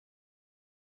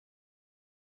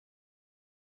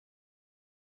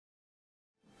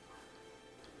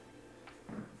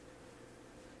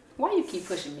Why you keep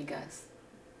pushing me, Gus?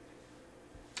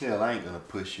 Hell, I ain't gonna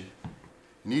push you.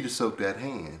 You need to soak that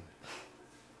hand.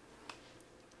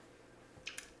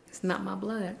 It's not my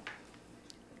blood.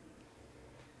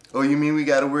 Oh, you mean we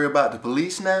gotta worry about the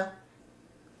police now?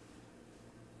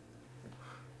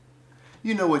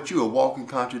 You know what, you're a walking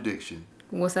contradiction.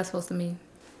 What's that supposed to mean?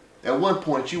 At one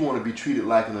point, you want to be treated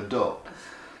like an adult.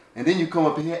 And then you come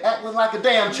up in here acting like a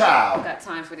damn child. I got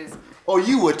time for this. Oh,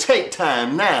 you will take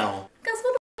time now. Gus,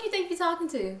 who the f*** you think you're talking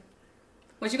to?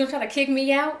 Was you gonna try to kick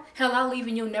me out? Hell, I'll leave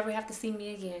and you'll never have to see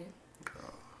me again.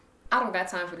 I don't got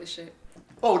time for this shit.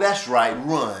 Oh, that's right,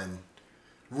 run.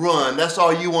 Run, that's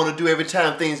all you want to do every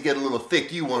time things get a little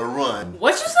thick, you want to run.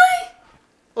 What you say?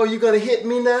 Oh, you gonna hit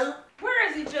me now? Where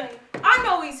is he, Jane? I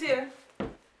know he's here.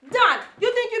 Don,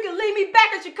 you think you can leave me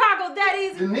back in Chicago that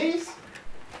easy? Denise,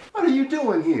 what are you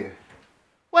doing here?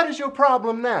 What is your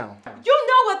problem now? You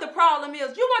know what the problem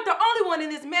is. You weren't the only one in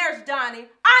this marriage, Donnie.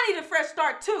 I need a fresh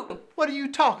start, too. What are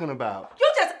you talking about? You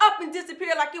just up and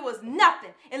disappeared like it was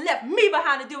nothing and left me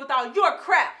behind to deal with all your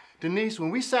crap. Denise, when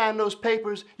we signed those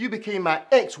papers, you became my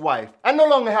ex-wife. I no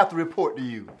longer have to report to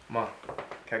you. Mom,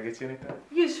 can I get you anything?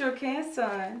 You sure can,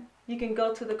 son. You can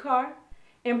go to the car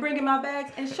and bring in my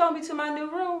bags and show me to my new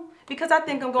room because I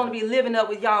think I'm going to be living up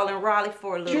with y'all in Raleigh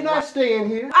for a little while. You're not staying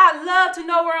here. I'd love to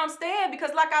know where I'm staying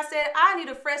because, like I said, I need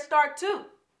a fresh start, too.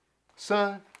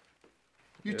 Son,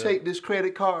 you take this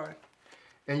credit card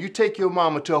and you take your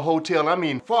mama to a hotel, I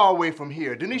mean far away from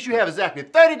here. Denise, you have exactly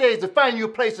 30 days to find you a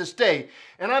place to stay,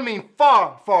 and I mean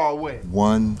far, far away.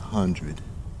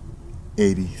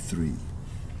 183.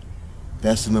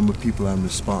 That's the number of people I'm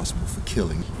responsible for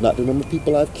killing. Not the number of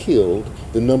people I've killed,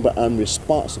 the number I'm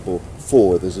responsible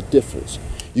for. There's a difference.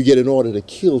 You get an order to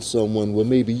kill someone where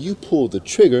maybe you pulled the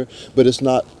trigger, but it's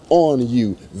not on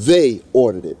you. They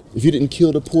ordered it. If you didn't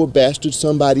kill the poor bastard,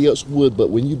 somebody else would. But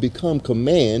when you become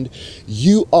command,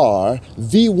 you are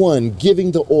the one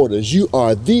giving the orders. You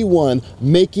are the one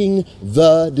making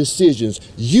the decisions.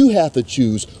 You have to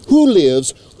choose who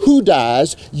lives, who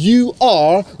dies. You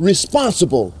are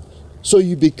responsible. So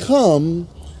you become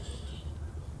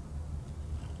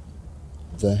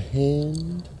the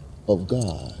hand of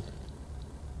God.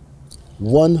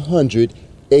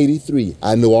 183.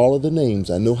 I know all of the names.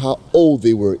 I know how old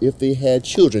they were, if they had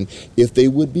children, if they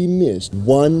would be missed.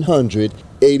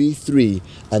 183.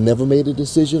 I never made a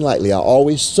decision lightly. I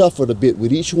always suffered a bit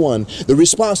with each one. The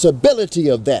responsibility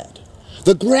of that,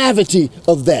 the gravity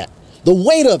of that, the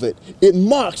weight of it, it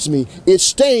marks me, it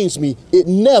stains me, it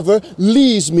never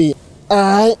leaves me.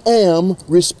 I am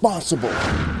responsible.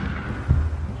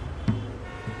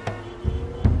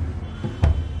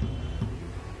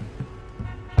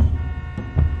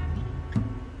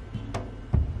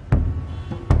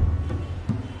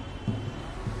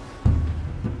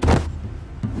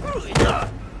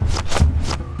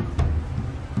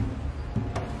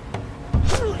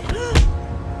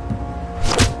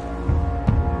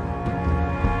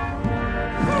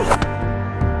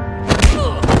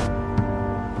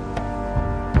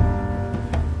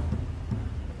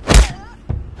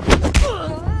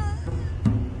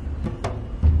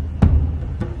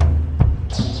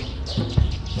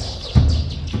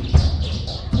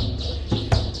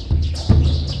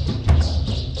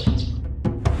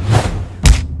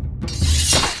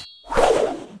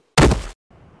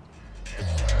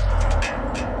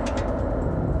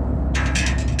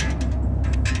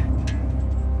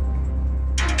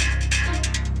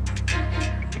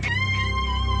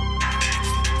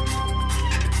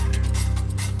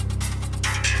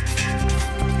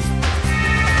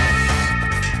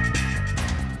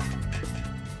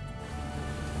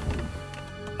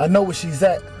 I know where she's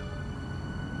at.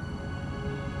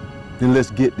 Then let's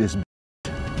get this.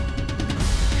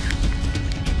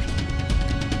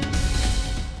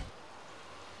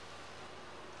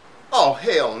 Oh,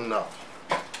 hell no.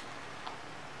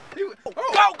 Go,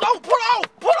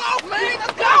 pull off, man,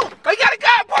 let's go. You gotta go,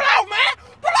 pull off, man.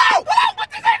 Pull off. What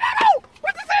you say, no,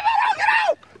 What you say, no, get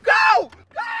out. Go.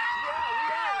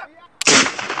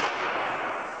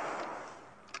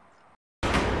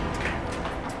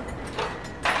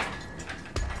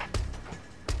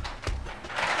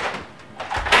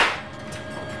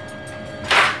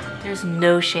 There's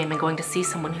no shame in going to see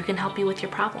someone who can help you with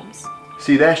your problems.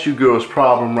 See, that's you girl's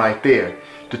problem right there.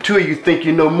 The two of you think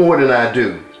you know more than I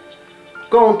do.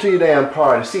 Go on to your damn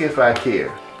party, see if I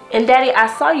care. And Daddy, I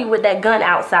saw you with that gun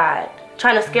outside,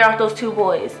 trying to scare off those two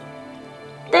boys.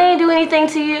 They ain't do anything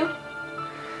to you.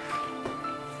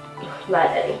 Bye,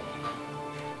 Daddy.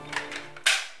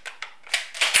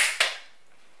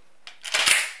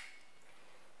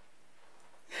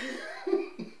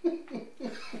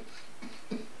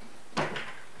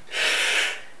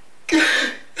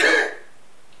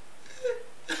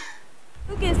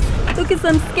 Lucas,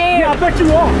 I'm scared. Yeah, I bet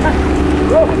you are.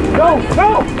 No, no,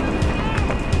 no!